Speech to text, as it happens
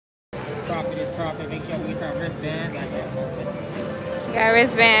profit is profit. Make sure we get our wristbands like that. We got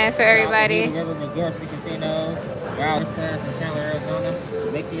wristbands for everybody. River Resorts and Casinos, Wild Pass in Chandler, Arizona.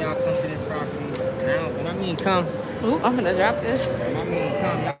 Make sure y'all come to this property. Now, when I mean come, Ooh, I'm gonna drop this. when I mean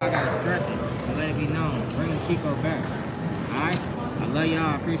come, y'all gotta stress it and let it be known. Bring Chico back. Alright? I love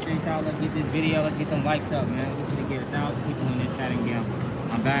y'all. I appreciate y'all. Let's get this video. Let's get them likes up, man. We're gonna get 1,000 people in this chat and game.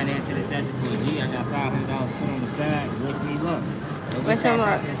 I'm buying into the session for a G. I got $500 put on the side. Wish me luck. Wish him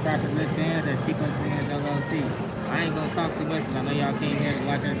luck. Profit wristbands at ChicoTwins LLC. I ain't gonna talk too much because I know y'all came here to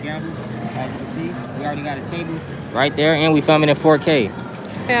watch us gamble. As you can see, we already got a table right there, and we filming in 4K.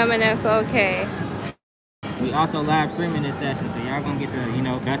 Filming in 4K. We also live streaming this session, so y'all gonna get the, you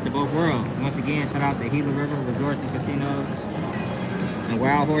know, best of both worlds. Once again, shout out to Gila River Resorts and Casinos and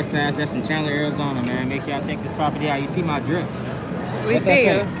Wild Horse Pass. That's in Chandler, Arizona, man. Make sure y'all check this property out. You see my drip. We see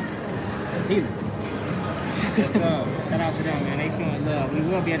you. Gila. Yes, shout out to them, man. They showing love. We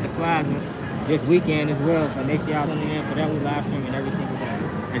will be at the plaza this weekend as well, so make sure y'all tune in for that. We live streaming every single day.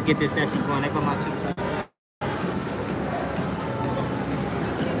 Let's get this session going. There go my chick.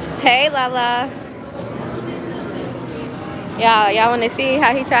 Hey, Lala. Y'all want to see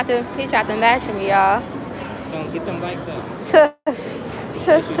how he tried to match me, y'all. Tell him, get them likes up. Tuss.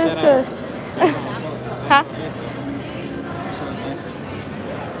 Huh?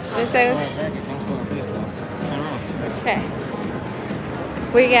 This is okay.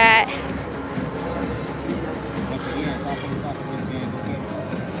 We got.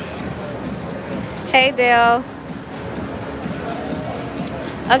 Hey, Dale.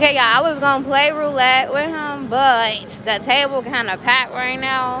 Okay, y'all, I was gonna play roulette with him, but the table kind of packed right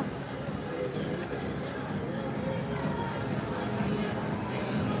now.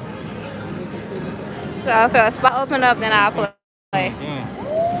 So if a spot open up, then I'll play.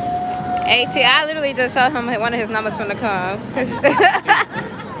 18. I literally just told him one of his numbers gonna come.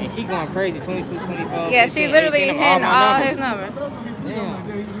 And she going crazy. 22, 24. Yeah, she literally hitting all his numbers. Yeah.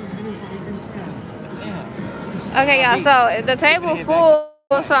 Okay, y'all. So the table full.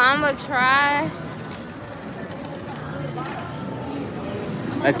 So I'm gonna try.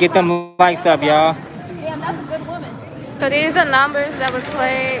 Let's get them likes up, y'all. Damn, that's a good woman. So these are numbers that was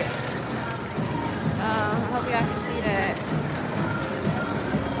played. I hope y'all can see that.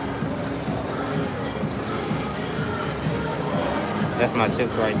 That's my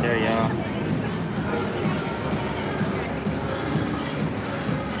chips right there, y'all.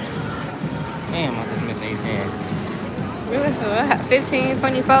 Damn, I just missed 18. We was 15,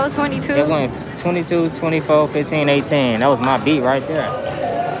 24, 22. It went 22, 24, 15, 18. That was my beat right there.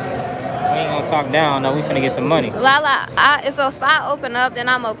 We ain't gonna talk down, though. We finna get some money. Lala, if a spot open up, then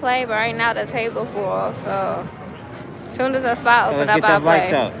I'm gonna play. But right now the table full, so as soon as a spot open up, I'll play.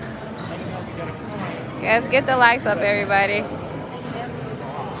 Let's get the likes up. Yes, get the likes up, everybody.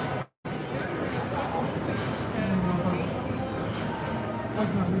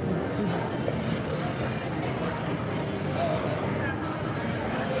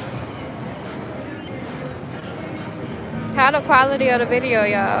 How the quality of the video,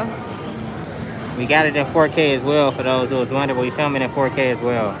 y'all? We got it in 4K as well for those who was wondering, but we filming in 4K as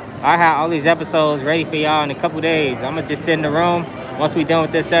well. I have all these episodes ready for y'all in a couple days. I'm gonna just sit in the room once we done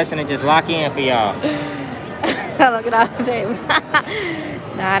with this session and just lock in for y'all. Look at all the table.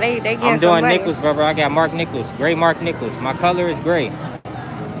 Nah, they get I'm some doing money. Nichols, brother. I got Mark Nichols, gray Mark Nichols. My color is gray.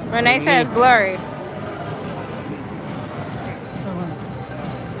 Rene says blurry.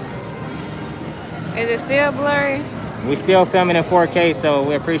 Is it still blurry? We still filming in 4K, so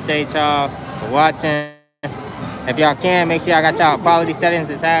we appreciate y'all for watching. If y'all can, make sure y'all got y'all quality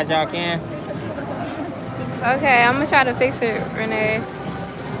settings as high as y'all can. Okay, I'm gonna try to fix it, Rene.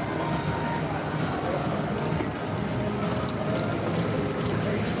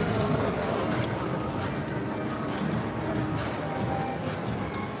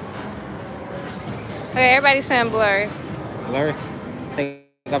 Okay, everybody's saying blurry. Blurry. Take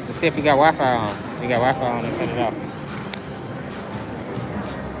up to see if you got Wi-Fi on. If you got Wi-Fi on, then cut it off.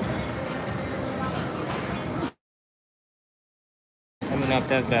 Let me know if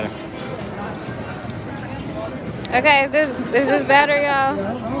that's better. Okay, is this better, y'all?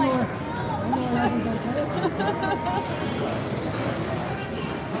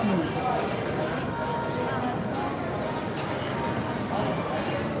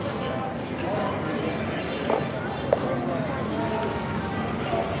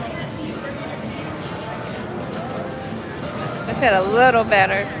 I said a little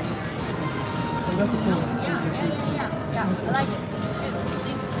better. Yeah, I like it.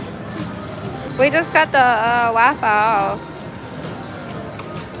 We just cut the Wi-Fi off.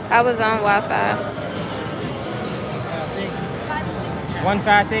 I was on Wi-Fi.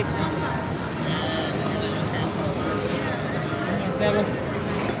 156. 37.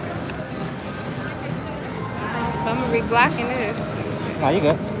 I'm gonna be blocking this. No, you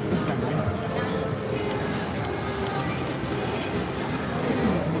good.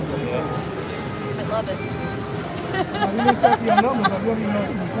 I love it. You didn't check your numbers. I don't even know if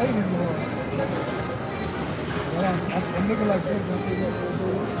you play anymore. I'm looking like this.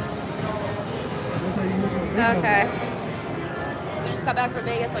 Okay. We just got back from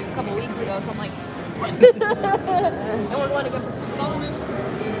Vegas like a couple weeks ago, so I'm like, and we're going to get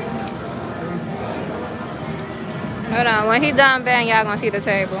Hold on. When he done betting, y'all gonna see the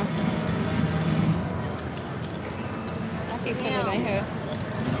table. I keep putting it in here.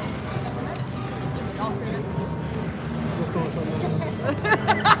 Just throwing something.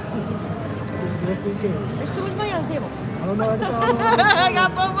 Yes, we can. There's too much money on the table. I don't know. I got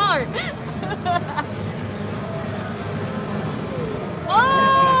one more.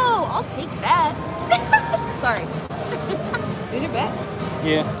 Oh, I'll take that. Sorry. Did it bet?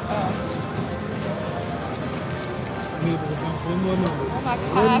 Yeah. Oh my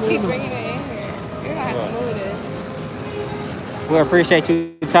God, I keep bringing it in here. You're gonna have to move this. We appreciate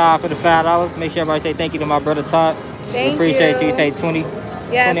you, Todd, for the $5. Make sure everybody say thank you to my brother Todd. Thank we appreciate you. you. Say 20.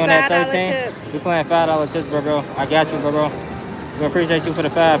 Yes, 20 on that $5 13. chips. We playing $5 chips, bro. I got you, bro. We appreciate you for the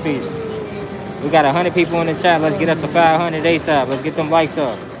 5 piece. We got 100 people in the chat. Let's get us to 500 ASAP. Let's get them likes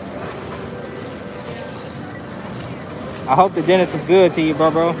up. I hope the dentist was good to you,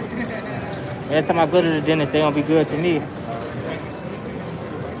 bro. Every time I go to the dentist, they don't be good to me.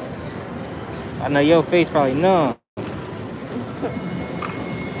 I know your face probably numb.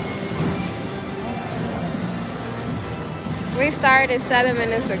 We started 7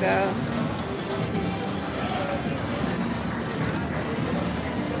 minutes ago.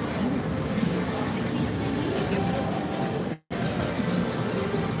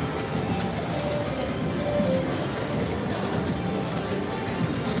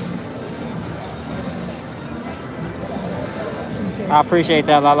 I appreciate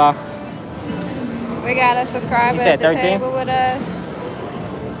that, Lala. We got a subscriber You said at the 13? table with us.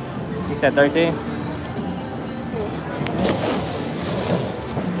 You said 13?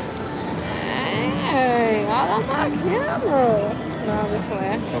 Hey, all on my camera. No, I'm just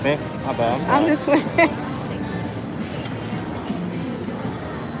playing. Okay, my bad. I'm just playing.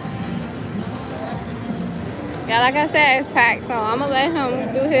 Yeah, like I said, it's packed, so I'm gonna let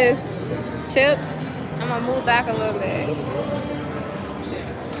him do his chips. I'm gonna move back a little bit.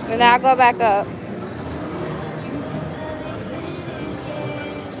 Then I'll go back up.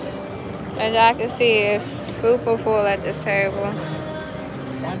 As y'all can see, it's super full at this table.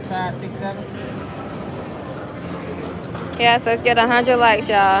 1, 5, 6, 7. Yes, let's get 100 likes,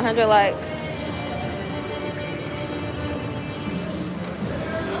 y'all. 100 likes.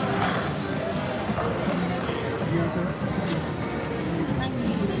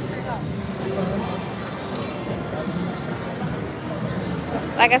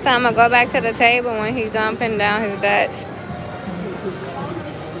 Like I said, I'm gonna go back to the table when he's done putting down his bets.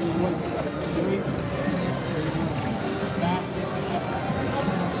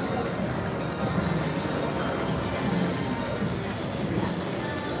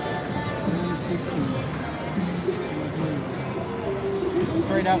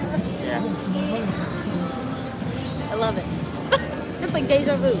 Straight up. Yeah. I love it. It's like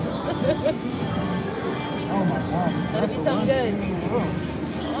deja vu. Oh my God. That'll be so good.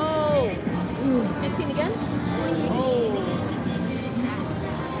 Oh. 15 again? Oh.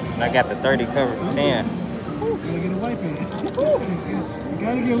 And I got the 30 covered for 10. You gotta get a wipe in. You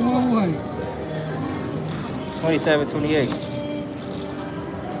gotta get one wipe. 27, 28.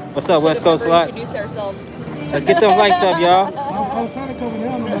 What's up, West Coast Slots? Introduce ourselves. Let's get them likes up, y'all. I was trying to cover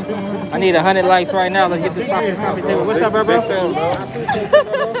down on myself. I need 100 likes right now. Let's get this popping table. What's up, bro? Bro. Got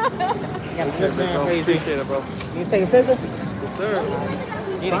a good fan page. Appreciate it, bro. You take a picture? Yes, sir.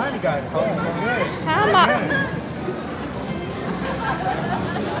 Find you guys. How am I?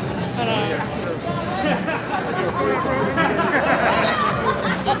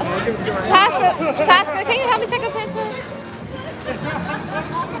 Tasca, can you help me take a picture?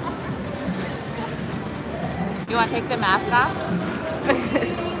 You want to take the mask off?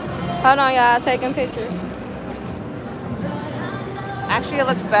 Hold on, y'all, taking pictures. Actually, it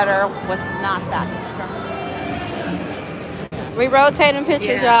looks better with not that much. We rotating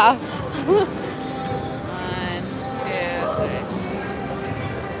pictures, Yeah. y'all. 1, 2, 3.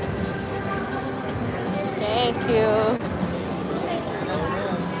 Thank you.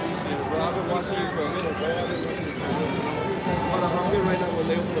 I've been watching you for a minute, bro. I'm good right now with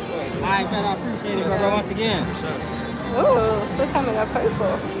Leopole. All right, man, I appreciate it, bro, once again. Ooh, look how many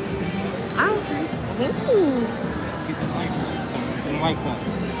purple. Get the likes. them lights up.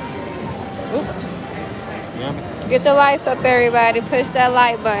 Oop. Yeah. Get the lights up, everybody. Push that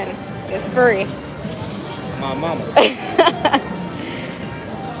like button. It's free. My mama.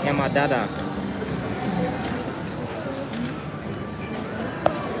 And my dada.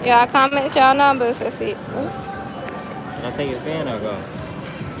 Y'all comment y'all numbers. Let's see. Should I take his band or go?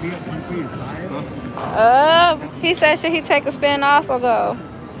 He said, should he take a spin off or go?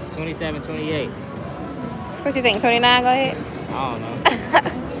 27, 28. What you think? 29 go ahead? I don't know.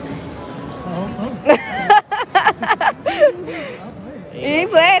 He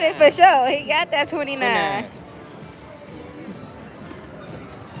played it for sure. He got that 29.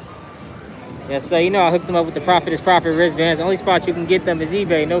 Yes, so you know I hooked them up with the Profit is Profit wristbands. The only spot you can get them is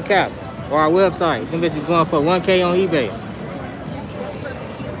eBay, no cap. Or our website. Them bitches going for 1K on eBay.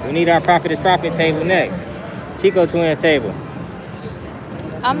 We need our Profit is Profit table next. ChicoTwins table.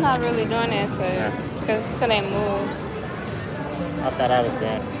 I'm not really doing that because they move. I thought I was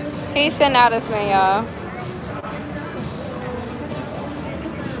doing. He sent out his man, y'all.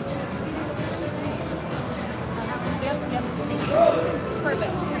 Yep.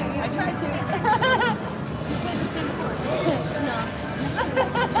 Perfect. I tried to. No.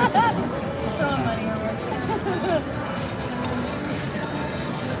 Throwing money around.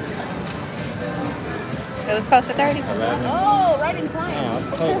 It was close to 30. 11. Oh, right in time. Yeah, I'm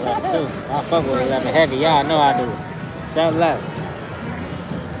close to that too. I fuck with 11 heavy. Y'all know I do. 7-11.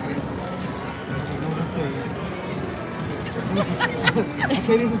 I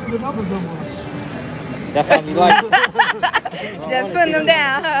can't even split up with no more. That's how you like it. Just putting them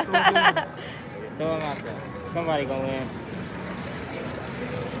down, huh? Throw them out there. Somebody gonna win.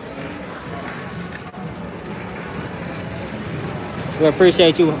 We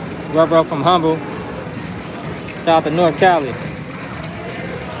appreciate you, Roberto from Humble. South of North Cali.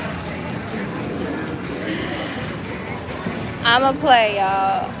 I'ma play,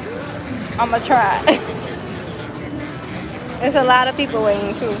 y'all. I'ma try. There's a lot of people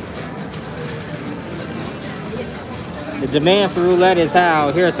waiting too. The demand for roulette is high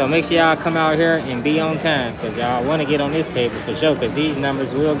out here, so make sure y'all come out here and be on time, because y'all want to get on this table for sure, because these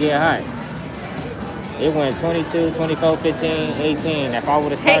numbers will get high. It went 22, 24, 15, 18. If I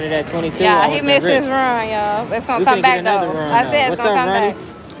would have started at 22, yeah, I he would missed rich. his run, y'all. It's gonna We come finna back get another though. run I now. said it's What's gonna up, come Rene? back.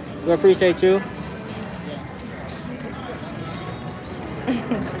 We appreciate you.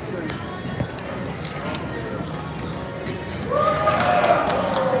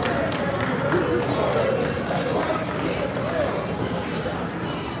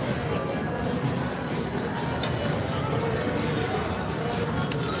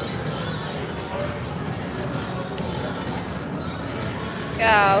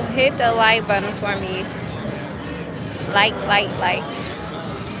 Yo, hit the like button for me. Like.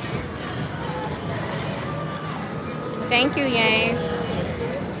 Thank you, Yang.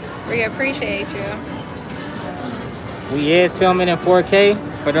 We appreciate you. We is filming in 4K.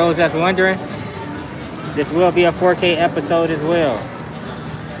 For those that's wondering, this will be a 4K episode as well.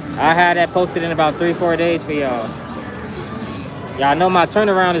 I had that posted in about 3-4 days for y'all. Y'all know my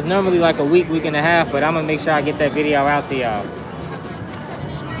turnaround is normally like a week and a half, but I'm gonna make sure I get that video out to y'all.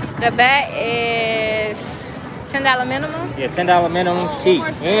 The bet is $10 minimum. Yeah, $10 minimum's cheap.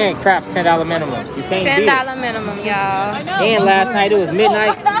 And crap's $10 minimum. You can't beat it. $10 minimum, y'all. I know. And last night it was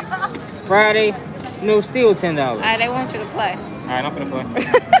midnight. Friday, no, still $10. Alright, they want you to play. Alright, I'm finna play.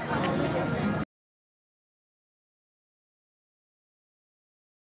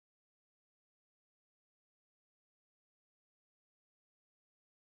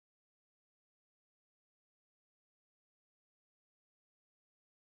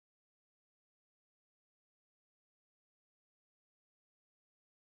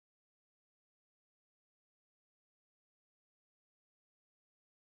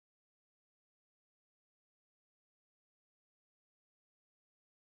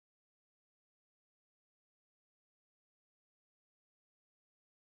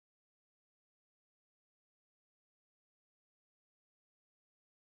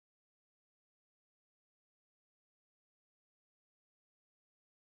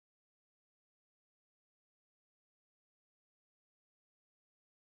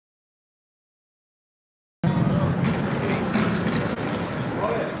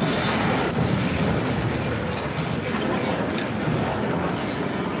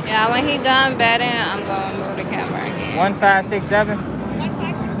 Yeah, when he done betting, I'm gonna move the camera again. 1567.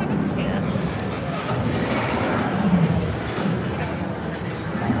 Yeah.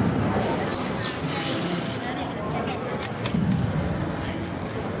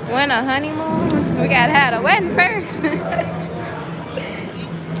 When a honeymoon? We gotta have a wedding first.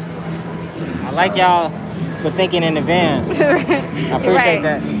 I like y'all for thinking in advance. I appreciate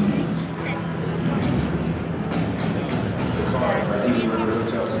that.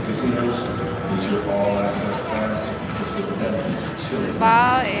 Hotels and casinos is your all-access pass to Philadelphia, Chile.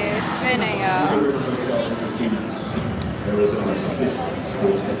 Ball is spinning, y'all. Hotels and casinos, Arizona's official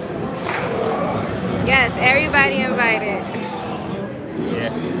sports headquarters. Yes, everybody invited. Yeah.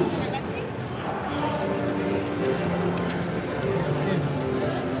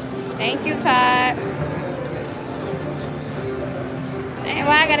 Thank you, Todd. Dang,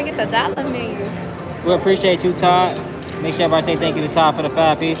 why I gotta get the dollar menu? We appreciate you, Todd. Make sure everybody say thank you to Todd for the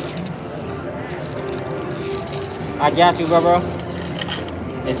 5-piece. I got you, bro.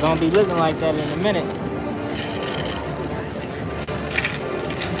 It's gonna be looking like that in a minute.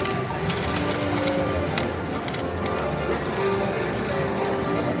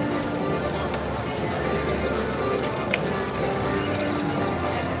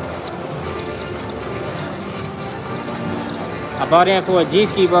 I bought in for a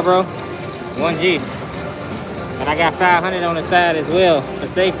G-ski, bro. 1G. And I got 500 on the side as well for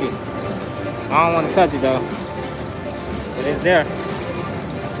safety. I don't want to touch it though. But it's there.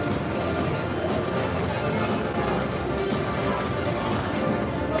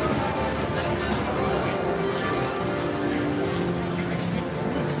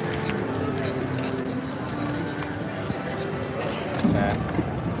 Okay.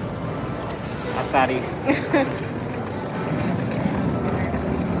 Asari.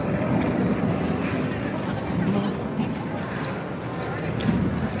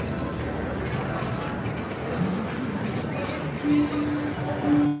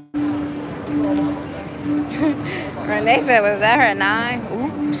 Rene said, was that her 9?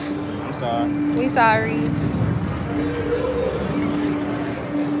 Oops. I'm sorry. We sorry.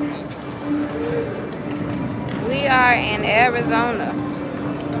 We are in Arizona.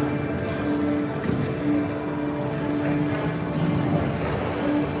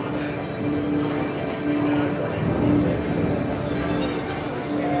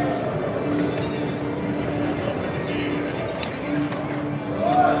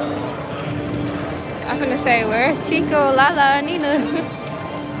 I'm gonna say, where's Chico, Lala, Nina?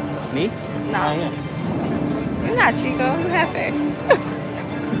 Me? No. Oh, yeah. You're not Chico, you Hefe.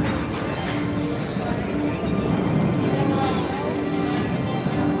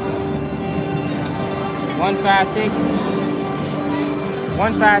 156.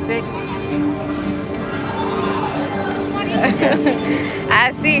 156.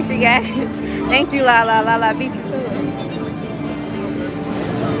 I see, she got it. Thank you, Lala. Lala beat you to it.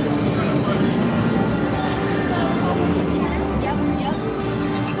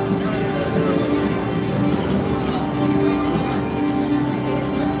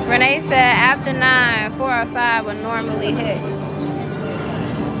 Rene said after 9, 4 or 5 would normally hit.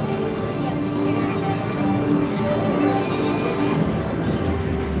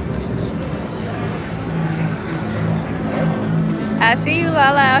 I see you,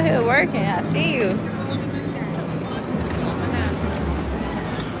 Lala, out here working. I see you. I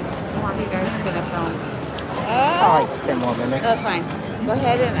want you guys to film. All right, 10 more minutes. That's fine. Go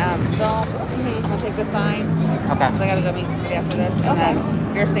ahead and film. I'm gonna take the sign. Okay. I gotta go meet somebody after this. And then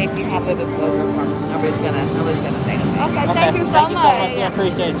you're safe. You have the disclosure form. Nobody's gonna say anything. Okay, Okay. thank you so Thank you so much. much. Yeah,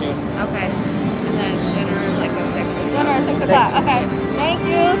 appreciate you. Okay. And then dinner is like a 6. Dinner at 6 o'clock. Okay. Thank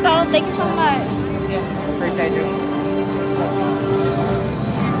you. Thank you so much. Appreciate you.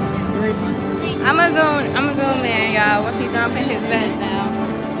 I'm gonna zoom in, y'all. What he's dumping his vest now.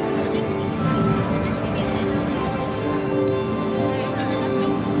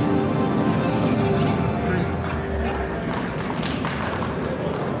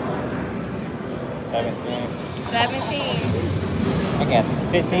 $17. 17. I got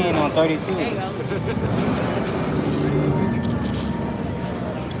 15 on 32. There you go.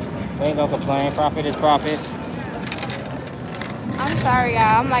 We ain't gonna complain. Profit is profit. I'm sorry,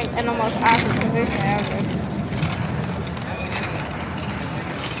 y'all. I'm like in the most awkward position ever.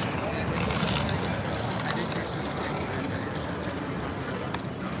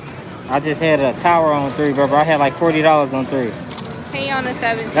 I just had a tower on 3, bro. I had like $40 on 3. He on the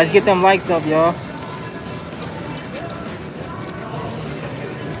 17. Let's get them likes up, y'all.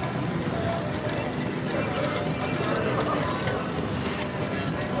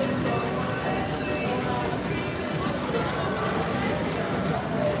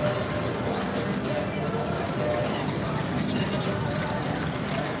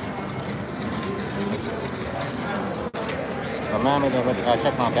 Remind me to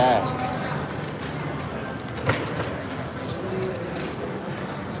check my bag.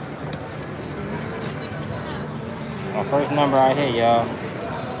 My first number I hit, y'all.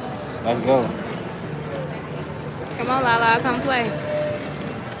 Let's go. Come on, Lyle, come play.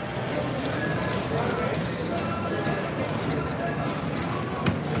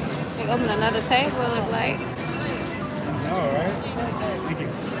 They open another table, it look like. All right. Thank you.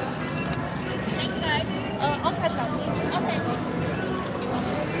 Thanks, guys. I'll catch up, please. Okay.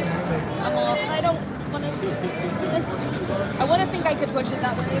 I don't want to... I want to think I could push it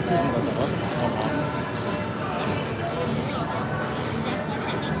that way, but...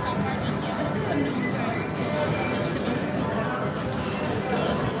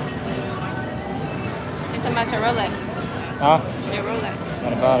 It's about your Roulette. Huh? Your Roulette.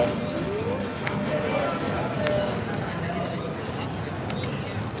 What about it?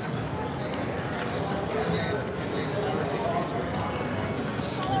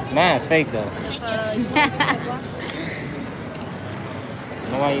 Nah, it's fake though.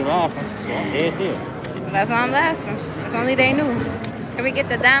 Know why you laughing? Yeah, dead serious. That's why I'm laughing. If only they knew. Can we get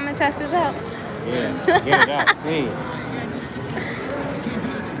the diamond testers out? Yeah, get it out, please.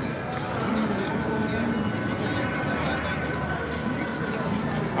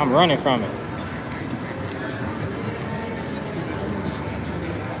 I'm running from it.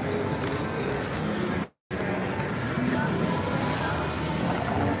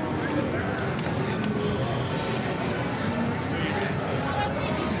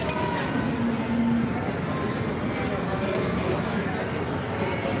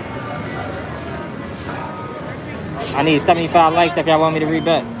 I need 75 likes if y'all want me to read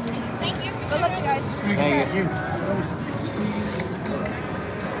back. Thank you. Good luck, you guys. Thank you.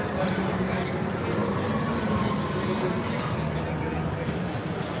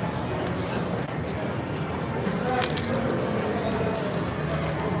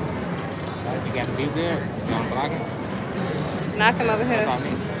 You got the view there? You want to block it? Knock him over here. On the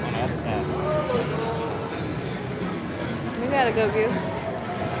other side. We got a good view.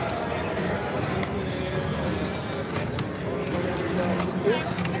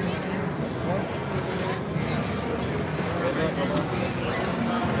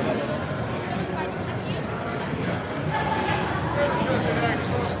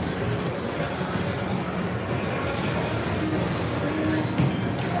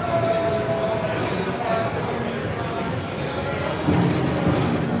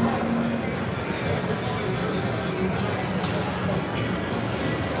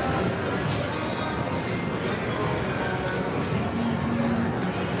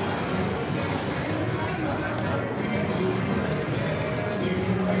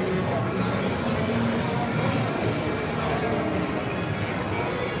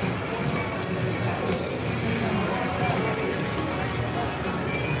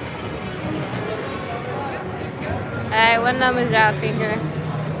 Alright, what numbers y'all thinking?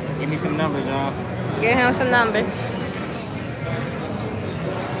 Give me some numbers, y'all. Give him some numbers.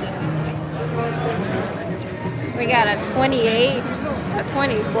 We got a 28, a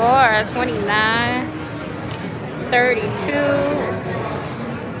 24, a 29, 32,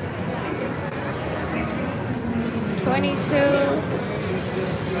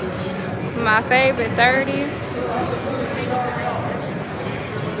 22, my favorite 30.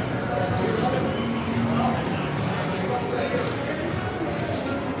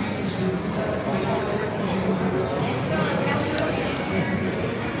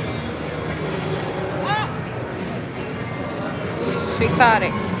 She caught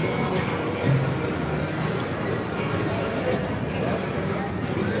it.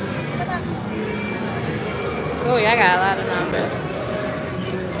 Oh, yeah, I got a lot of numbers.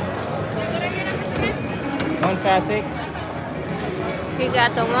 156. He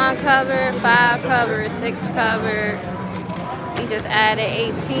got the 1 cover, 5 cover, 6 cover. He just added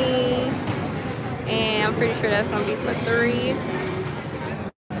 18. And I'm pretty sure that's going to be for 3.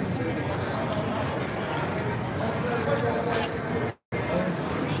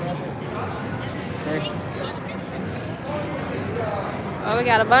 Oh, we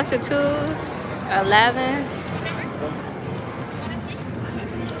got a bunch of 2s, 11s.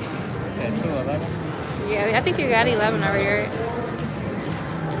 That 211. Yeah, I think you got 11 over here.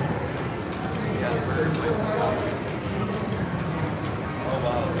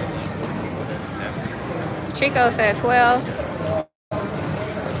 Chico said 12.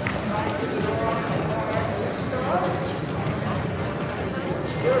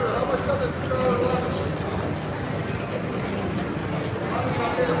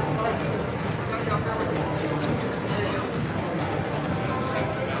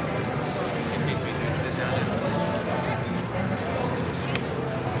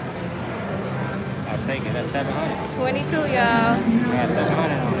 Take it. That's 700. 22, y'all. Yeah,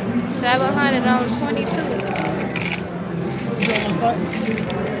 700 on it. 700 on 22.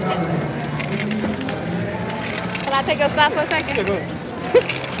 Can I I take a stop for a second? Yeah, go ahead.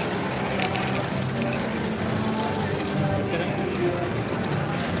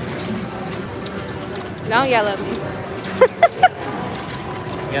 Don't yell at me.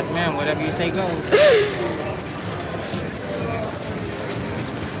 Yes, ma'am. Whatever you say goes.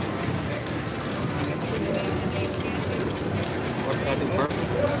 What's that do? Purple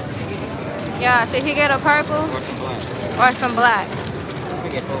Yeah, should he get a purple or some black? or some black? I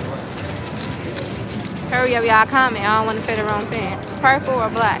get 4 black. Hurry up, y'all comment. I don't want to say the wrong thing. Purple or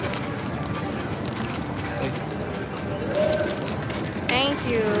black? Thank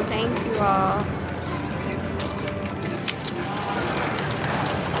you all.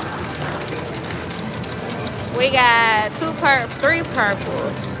 We got 3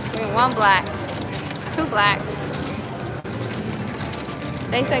 purples. I mean, 1 black, 2 blacks.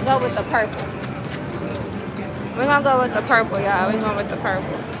 They say go with the purple. We're gonna go with the purple, y'all. We're going with the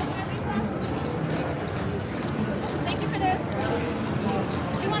purple. Thank you for this.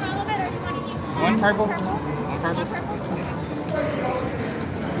 Do you want all of it or do you want to eat? 1 purple. 1 purple.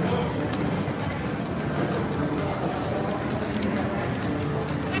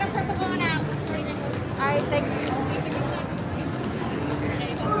 Got a purple going out. Alright, thank you.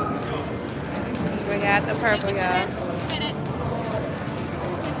 We got the purple, y'all.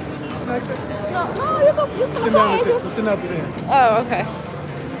 No, you go. Sit down this end. Sit down this end. Oh, okay.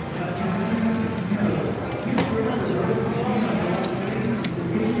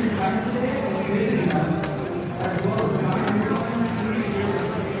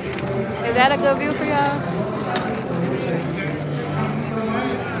 Is that a good view for y'all?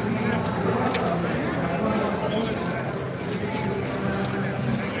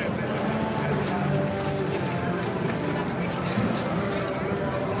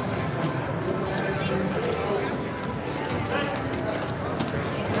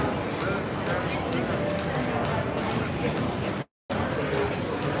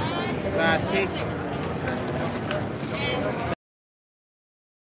 Size 6.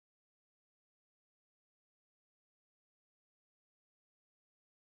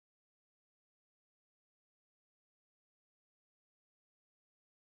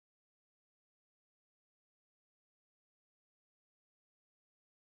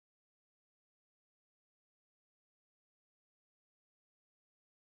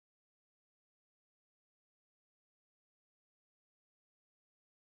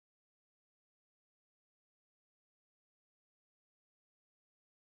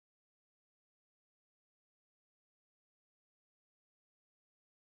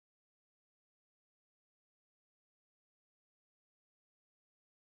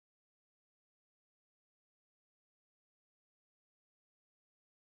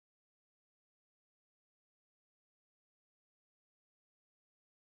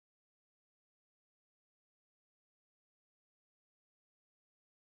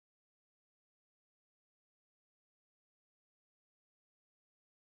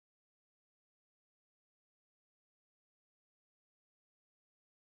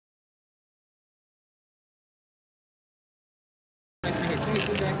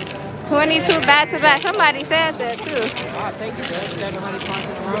 $22 back to back. Somebody said that too. I'll take it, man. 700 points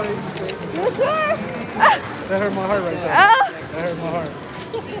in a row. You sure? That hurt my heart right there. Oh. That hurt my heart.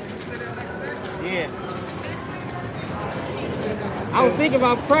 Yeah. I was thinking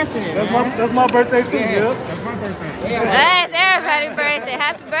about pressing it. That's my birthday too, Yeah. yeah. That's my birthday. Yeah. Hey, it's everybody's birthday.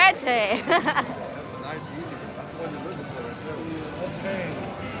 Happy birthday.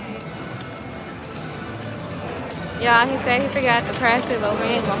 Y'all, he said he forgot to press it, but we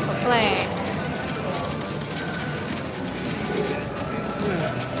ain't gonna complain.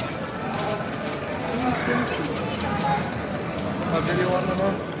 My video on the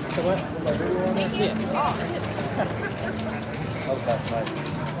phone? What? My video on there? Yeah. Oh, that's nice.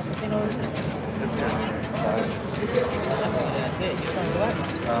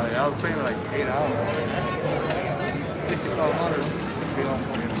 Yeah, I was playing like 8 hours. 6,500 to be on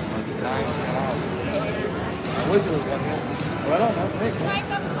for me. Like 9 hours. I wish it was like that. Well, I don't know. Thank you.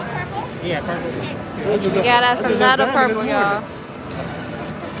 Yeah, perfect. We got us another purple, y'all.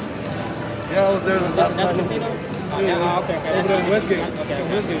 Yeah, I was there last That's night. the casino? Yeah, okay. over there in Westgate. Okay. It's in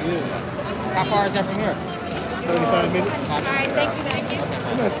Westgate, yeah. How far is that from here? 75 minutes. Alright, thank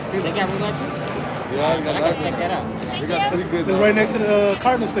you. They got roulette too? Yeah, I gotta check that out. We got pretty good. It's right next to the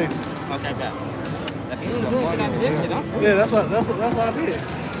Cardinal Stadium. Okay, bet. If you ain't doing shit after this shit, I'm free. Yeah, that's what I did.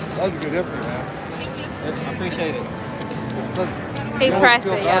 That was a good effort, man. I appreciate it. He pressed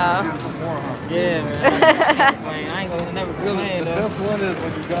it, y'all. Yeah, man. Man, I ain't gonna never complain, The though. best one is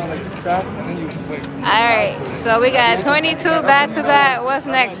when you got like stop and then you wait. Alright, so we got 22 back to back. What's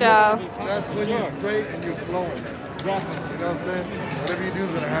next, y'all? That's when you're straight and you're flowing. Definitely. You know what I'm saying? Whatever you do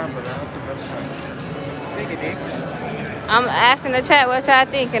is gonna happen. That's the best thing. Think it, Dick. I'm asking the chat what y'all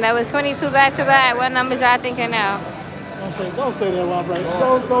thinking. That was 22 back to back. What numbers y'all thinking now? Don't say that while right.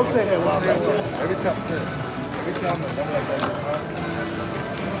 Don't say that while right. Every time I'm like that.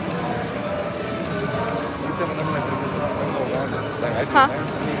 Huh?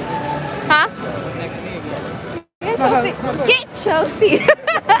 Huh? Get your seat.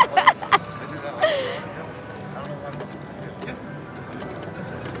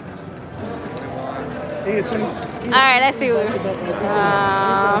 Alright, let's see.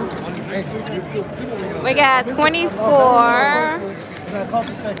 We got 24.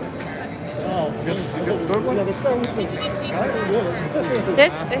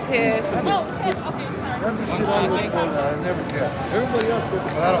 This is his. Everybody else gets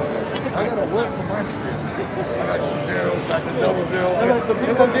it, but I don't. I gotta work for my shit. I got zeros, got the double zero. And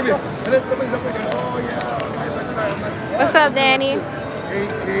then somebody's up like, oh yeah. What's up, Danny?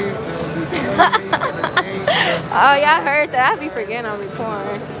 Oh, y'all heard that? I be forgetting I'm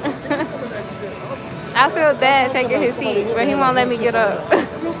recording. I feel bad taking his seat, but he won't let me get up. What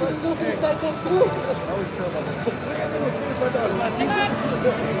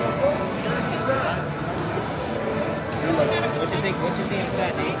you think? What you see in the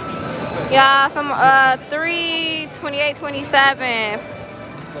chat, Dick? Yeah, some 3, 28, 27.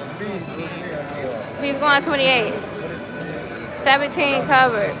 He's going 28. 17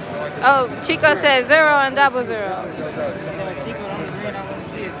 covered. Oh, Chico said 0 and 00.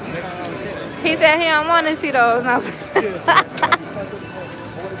 He said he don't want to see those numbers. I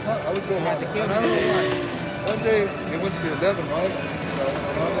was going to kill him. One day, it went to 11, right?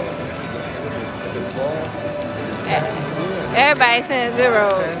 Everybody saying 0.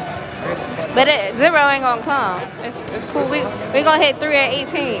 But 0 ain't gonna come. It's cool. We gonna hit 3 at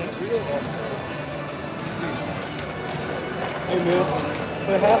 18. Hey, man.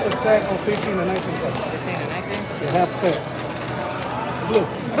 Put half a stack on 15 and 19. 15 and 19? Yeah, half a stack. Blue.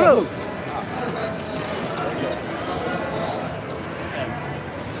 Blue.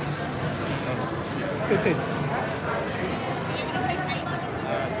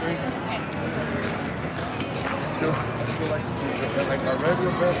 Like my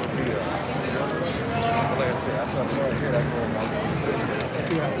regular best would be like I said, I thought right here, I go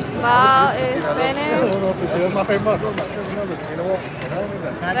Ball is spinning. That's my favorite button.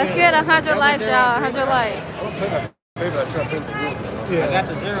 Let's get 100 likes, y'all. 100 likes. Yeah. I got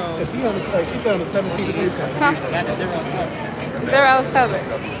the 0. Yeah, she got on the 17 degrees. Huh? I got the 0 covered. 0's covered.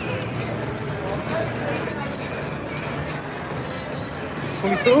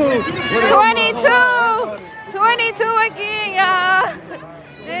 22. 22 again, y'all.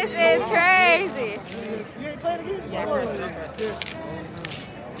 This is crazy.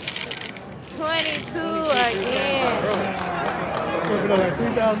 22 again. Like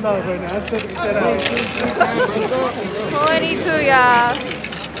 $3,000 right now. I took it set out. 22, y'all.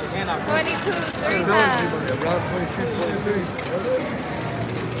 22 3 times.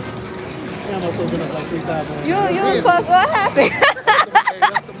 Yeah, I'm also been up like 3,000. You was supposed what happened?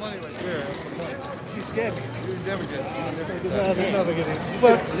 That's the money right there. That's the money. She scared me. You never get it. Never get it.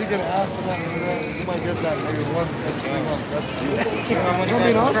 But you can ask for that, you might get that maybe 1 to 3 months. That's good.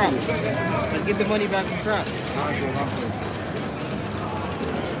 Let's get the money back from crap.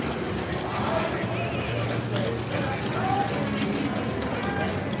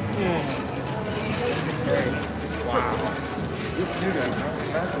 Wow. You guys,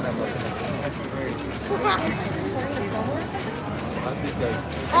 passing that much. That's great.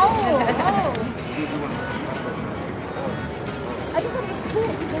 Oh. I just thought it was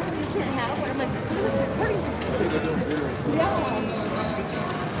cool because you can't have one. I'm like, what is recording? Yeah.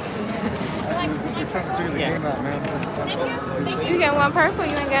 You're trying to figure the game out, man. You get one purple,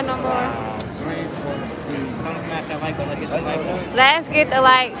 you ain't got no more. Let's get the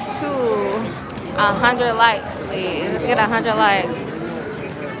likes to 100 likes, please. Let's get 100 likes.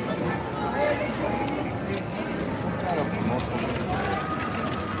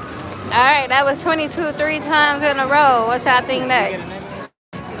 All right, that was 22 3 times in a row. What y'all think next?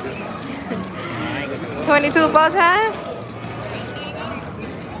 22 4 times?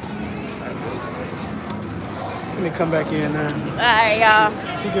 let me come back in now. All right, y'all.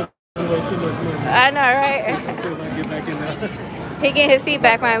 She giving away too much money. I know, right? Let's see if I can get back in there. He getting his seat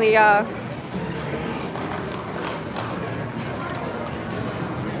back finally, y'all.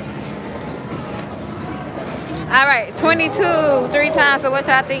 All right, 22 3 times. So what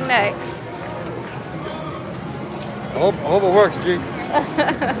y'all think next? I hope it works, G.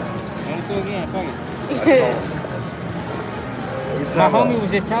 22 again, fuck it. My homie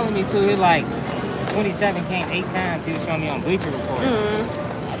was just telling me too, he's like, 27 came 8 times. He was showing me on Bleacher Report.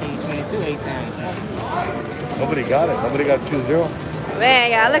 I think 22 8 times. Nobody got it. Nobody got 2-0.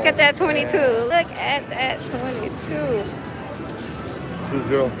 Man, y'all, look at that 22. Look at that 22.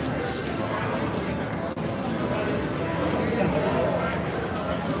 2-0.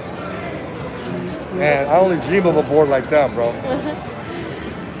 Man, I only dream of a board like that, bro.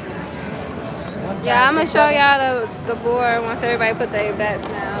 Yeah, I'm gonna show y'all the board once everybody put their bets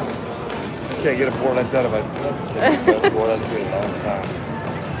now. You can't get a board like that if I that's a board. That's good. Long time.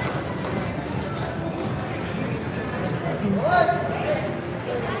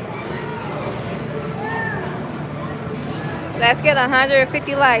 Let's get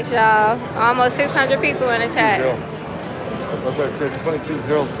 150 likes, y'all. Almost 600 people in the chat. That's what I said,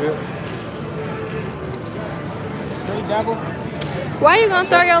 22-0 too. Double. Why you gonna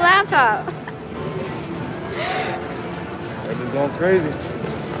throw your laptop? They've been going crazy.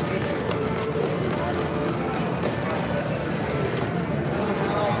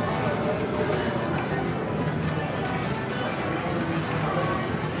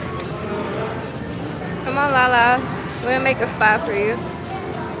 Come on, Lala. We'll make a spot for you.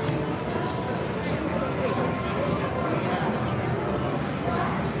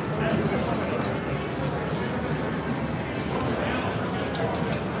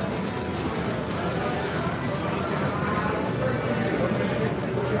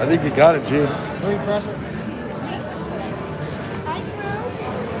 I think you got it, G. Three pressure.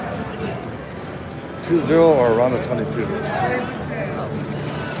 2-0 or around the 22. Just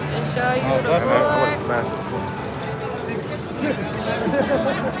show you the I want to board. smash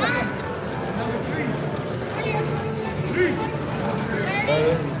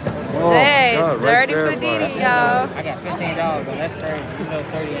Hey, God, 30 right there, for bro. Didi, y'all. I got $15, but that's crazy. You know,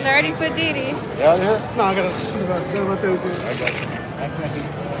 30. 30 for Didi. You out here? No, I gotta tell you. I got you. That's what you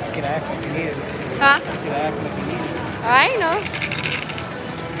should ask if you need it. Huh? You should ask if you need it. I ain't know.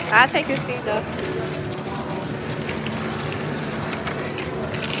 I'll take his seat though.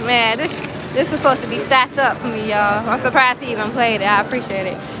 Man, this is supposed to be stacked up for me, y'all. I'm surprised he even played it. I appreciate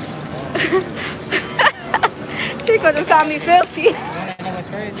it. Chico just called me filthy. You wanna know what's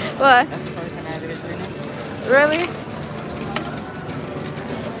crazy? What? That's the first time I did it 3 months. Really?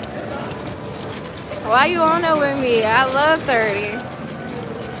 Why you on there with me? I love 30.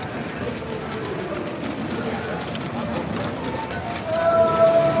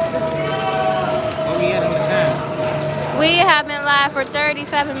 What we at on the time? We have been live for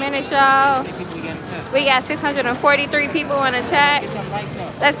 37 minutes, y'all. How many people we got in the chat? We got 643 people in the chat. Get them lights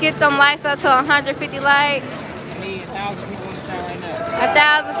up. Let's get them likes up to 150 likes. I need 1,000 people in the chat right now.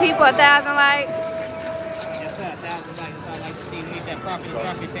 1,000 people, 1,000 likes. Yes, sir. 1,000 likes. That's all I like to see. We need that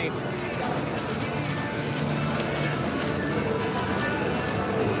profit table.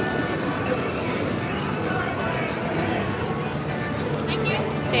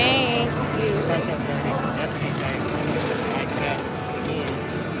 Thank you. Press up 30. That's what he said. Like that.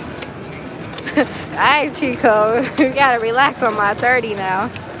 Again. Alright, Chico. You gotta relax on my 30 now. I'm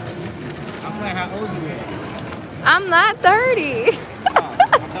playing how old you is. I'm not 30. Oh, I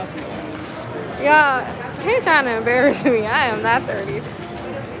thought you were. Y'all, he's trying to embarrass me. I am not 30.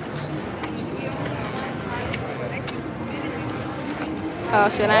 Oh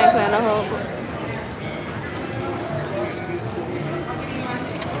shit, I ain't playing the whole book.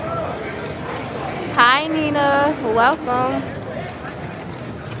 Hi Nina, welcome.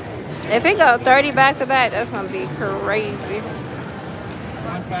 If it go 30 back to back, that's gonna be crazy.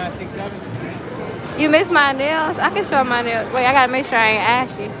 1, 5, 6, 7. You missed my nails? I can show my nails. Wait, I gotta make sure I ain't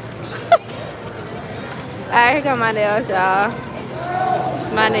ashy. Alright, here come my nails, y'all.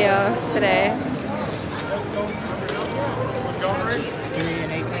 My nails today. 3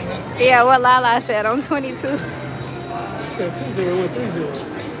 and 18. Yeah, what Lala said, I'm 22. Said 2-0 with 3-0.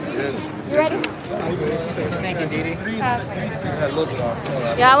 You ready? Thank you, Didi.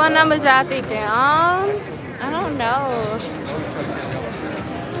 Y'all, what numbers y'all thinking? I don't know.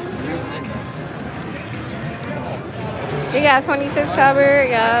 You got 26 covered,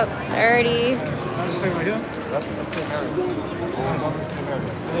 yup, 30. Right here.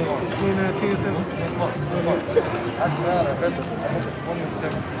 29, 10, 7.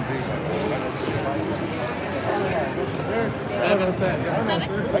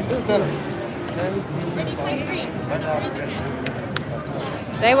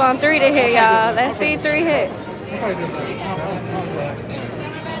 They want 3 to hit, y'all. Let's see 3 hit.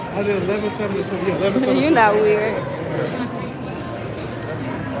 I did 11, 7, 7. Yeah, 11, 7. You're not weird.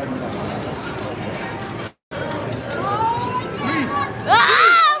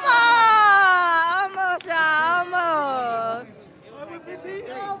 Almost, y'all, almost.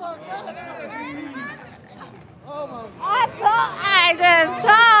 I just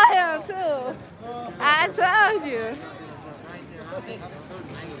told him too. I told you.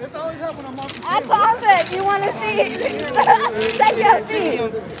 It's always happening on Monte. I told him, you want to see? Take your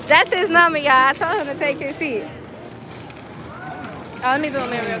seat. That's his number, y'all. I told him to take his seat. Oh, let me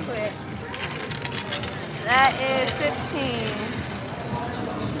zoom in real quick. That is 15.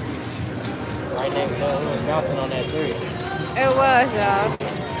 Right next to who was bouncing on that three. It was, y'all.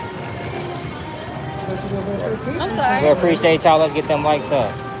 I'm sorry. We appreciate y'all. Let's get them likes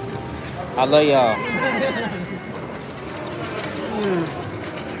up. I love y'all.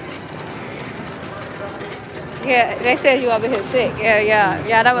 Yeah, they said you over here sick.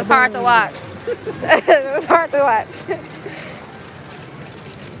 Yeah, that was hard to watch. It was hard to watch.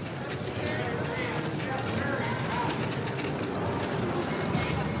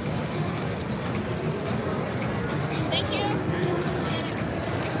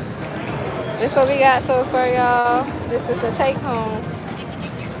 This is what we got so far, y'all. This is the take home.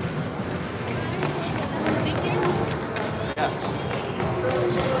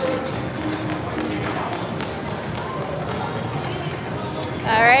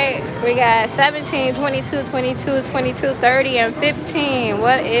 All right, we got 17, 22, 22, 22, 30, and 15.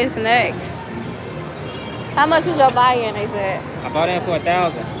 What is next? How much was your buy-in, they said? I bought in for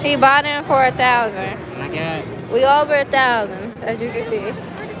 1,000. He bought in for 1,000. And I got We over 1,000, as you can see.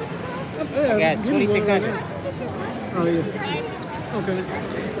 I got 2,600. Oh, yeah. Okay.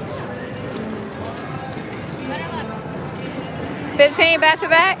 15 back to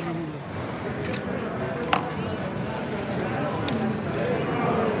back?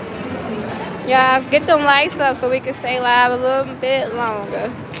 Yeah, get them lights up so we can stay live a little bit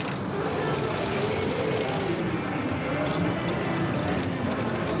longer.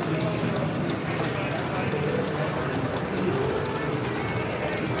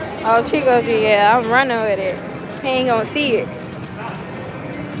 Oh, Chico G, yeah, I'm running with it. He ain't gonna see it.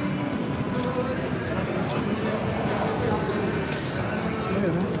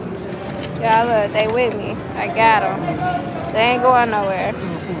 Yeah, look, they with me. I got them. They ain't going nowhere.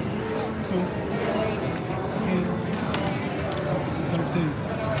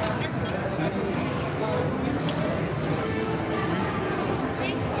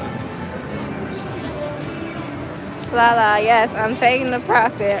 Lala, yes, I'm taking the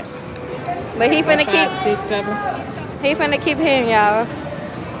profit. But he finna 5, 6, 7. he finna keep hitting y'all.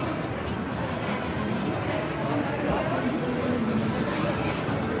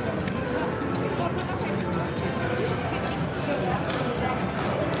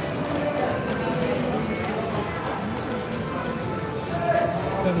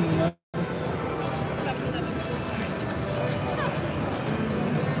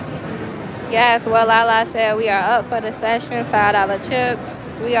 Yes, well, Lala said we are up for the session. $5 chips.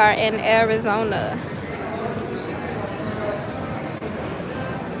 We are in Arizona.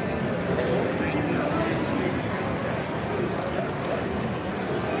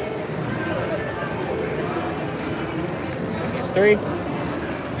 Three.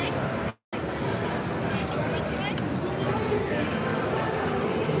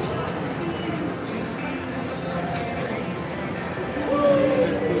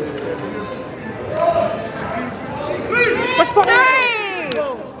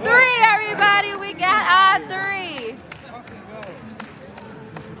 Three, everybody. We got our 3.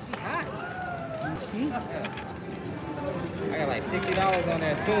 I got like $60 on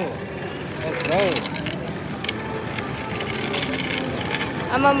that too. Let's go.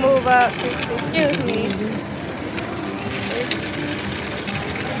 I'm gonna move up. Excuse me.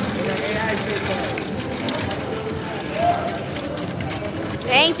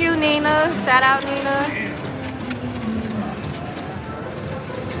 Thank you, Nina. Shout out, Nina.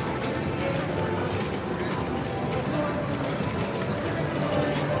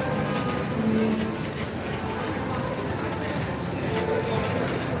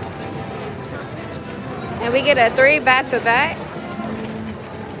 And we get a 3 back to back.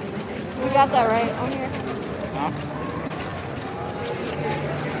 We got that right on here. Huh?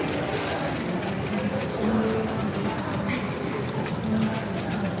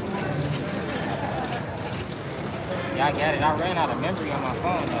 Yeah, I got it. I ran out of memory on my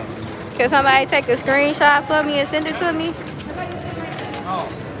phone though. Can somebody take a screenshot for me and send it to me? Oh.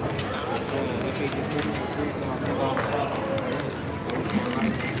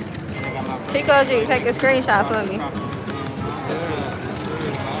 Chico G, take a screenshot for me.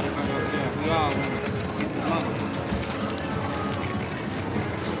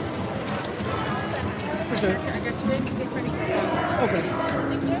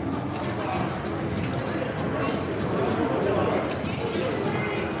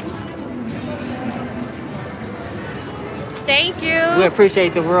 thank you. We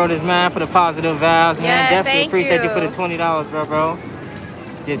appreciate the world is mine for the positive vibes, man. Yes, Definitely thank appreciate you you. for the $20, bro.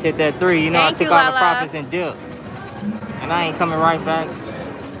 Just hit that 3. You know, Thank I took you, all the Lala. profits and dip. And I ain't coming right back.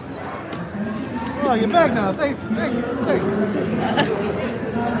 Oh, you're back now. Thank you.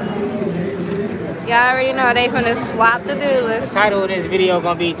 Y'all already know they finna swap the do The list. title of this video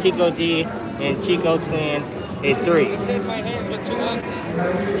gonna be Chico G and ChicoTwins at 3. We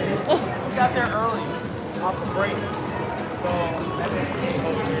got there early off the break. So,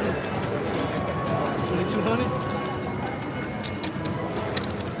 2200?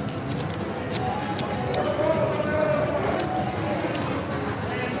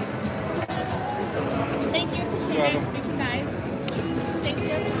 Thank you. Thank you guys. Thank you.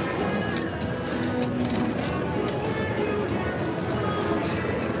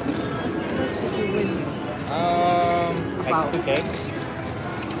 Like 2K.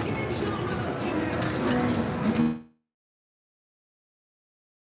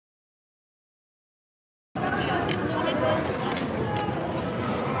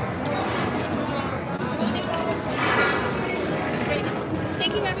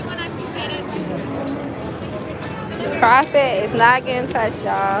 Thank you, everyone. I appreciate it. Profit is not getting touched,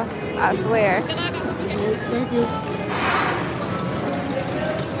 y'all. I swear. Thank you.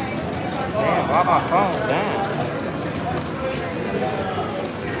 Damn, why my phone down?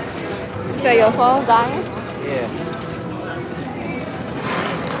 So your phone's dying? Yeah.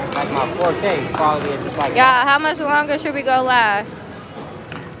 Like my 4K quality is just like Y'all, how much longer should we go live?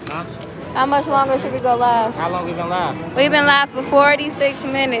 Huh? How much longer should we go live? How long we been live? We've been live for 46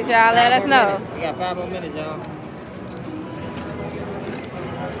 minutes, y'all. Let us know. We got 5 more minutes, y'all.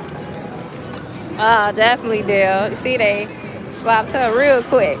 Oh, definitely, Dale. You see, they swapped her real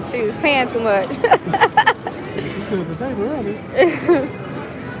quick. She was paying too much.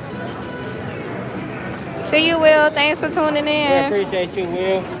 See you, Will. Thanks for tuning We in. appreciate you,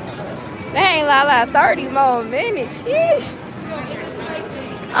 Will. Dang, Lala, 30 more minutes. Sheesh.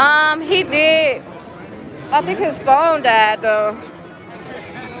 He did. I think his phone died, though.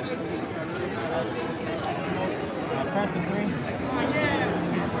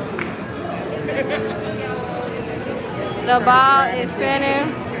 The ball is spinning.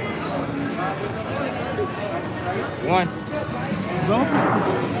 1.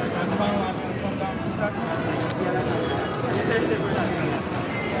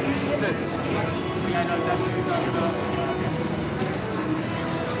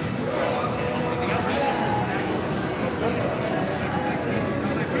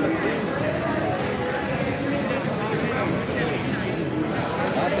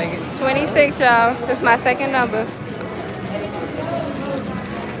 I'll take it. 26, y'all. That's my second number.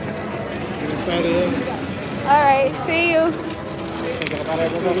 All right, see you.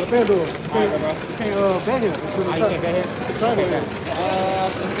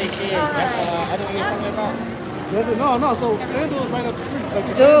 No, so FanDuel is right up the street. Like,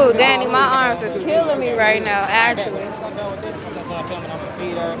 Dude, Danny, my arms is killing me right now, actually.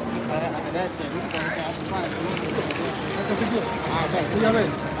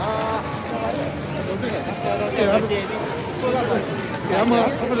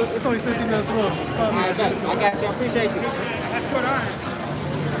 It's only 15 minutes long. I got you. I appreciate you.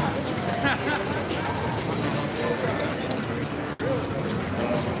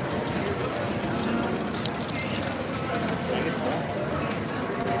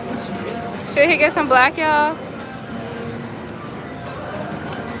 Should he get some black, y'all?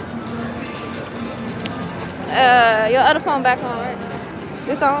 Your other phone back on, right?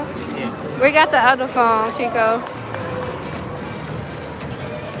 This on? Yeah. We got the other phone, Chico.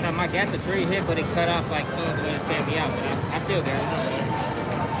 I got the 3 hit, but it cut off like soon as it spammed me out. But I still got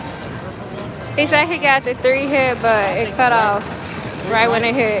it. He said he got the 3 hit, but it cut off right when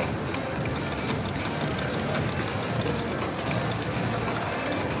it hit.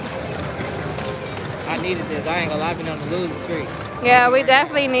 I needed this. I ain't gonna lie, I've been on the losing streak. Yeah, we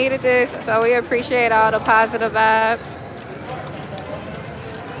definitely needed this, so we appreciate all the positive vibes.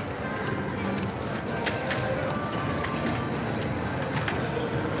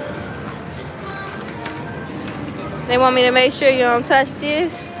 They want me to make sure you don't touch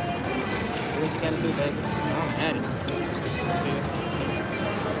this. What you gotta do, baby? I'm at it.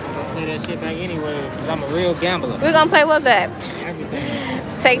 I'm gonna play that shit back anyways, because I'm a real gambler. We're gonna play what back? Everything.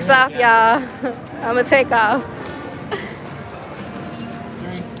 Takes off, y'all. I'm gonna take off.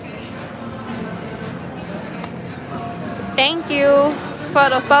 Thank you for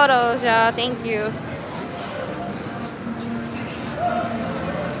the photos, y'all. Thank you.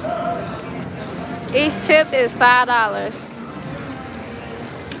 Each chip is $5.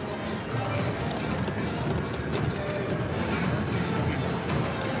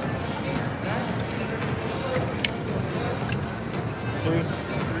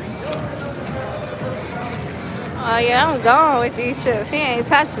 Oh yeah, I'm gone with these chips. He ain't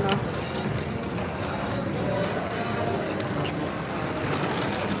touching them.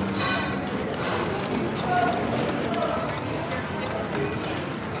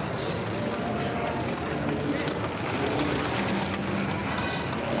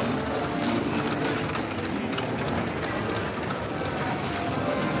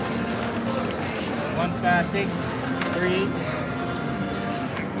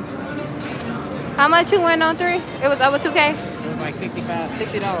 How much you win on 3? It was over 2K? It was like $60 I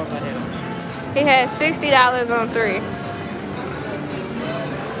hit him. He had $60 on 3.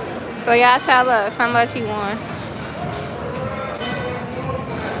 So y'all tell us how much he won.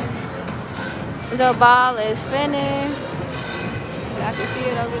 The ball is spinning. Y'all can see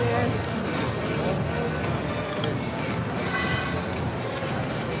it over there.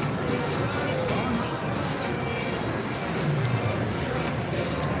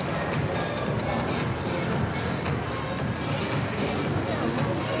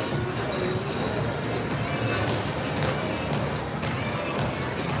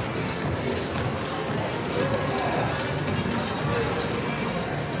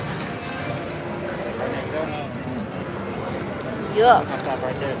 Yup.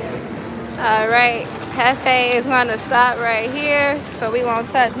 Alright, Hefe is gonna stop right here, so we won't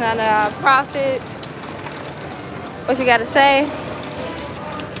touch none of our profits. What you gotta say?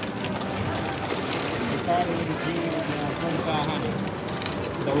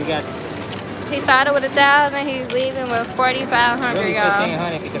 So we got. He started with 1,000, he's leaving with 4,500, Really y'all.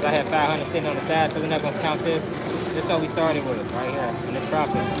 1,500 because I had 500 sitting on the side, so we're not gonna count this. This is what we started with right here, and this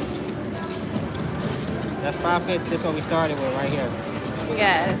profit. That's profits. This is what we started with right here.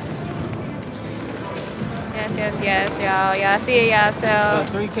 Yes. Yes, y'all. Y'all see it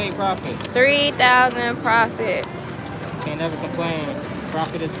yourselves. So 3K profit. 3,000 profit. Can't never complain.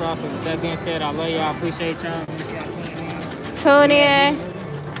 Profit is profit. With that being said, I love y'all. I appreciate y'all. Tune in.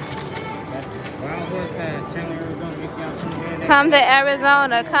 Come to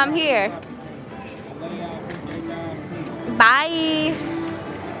Arizona. Come here. Bye.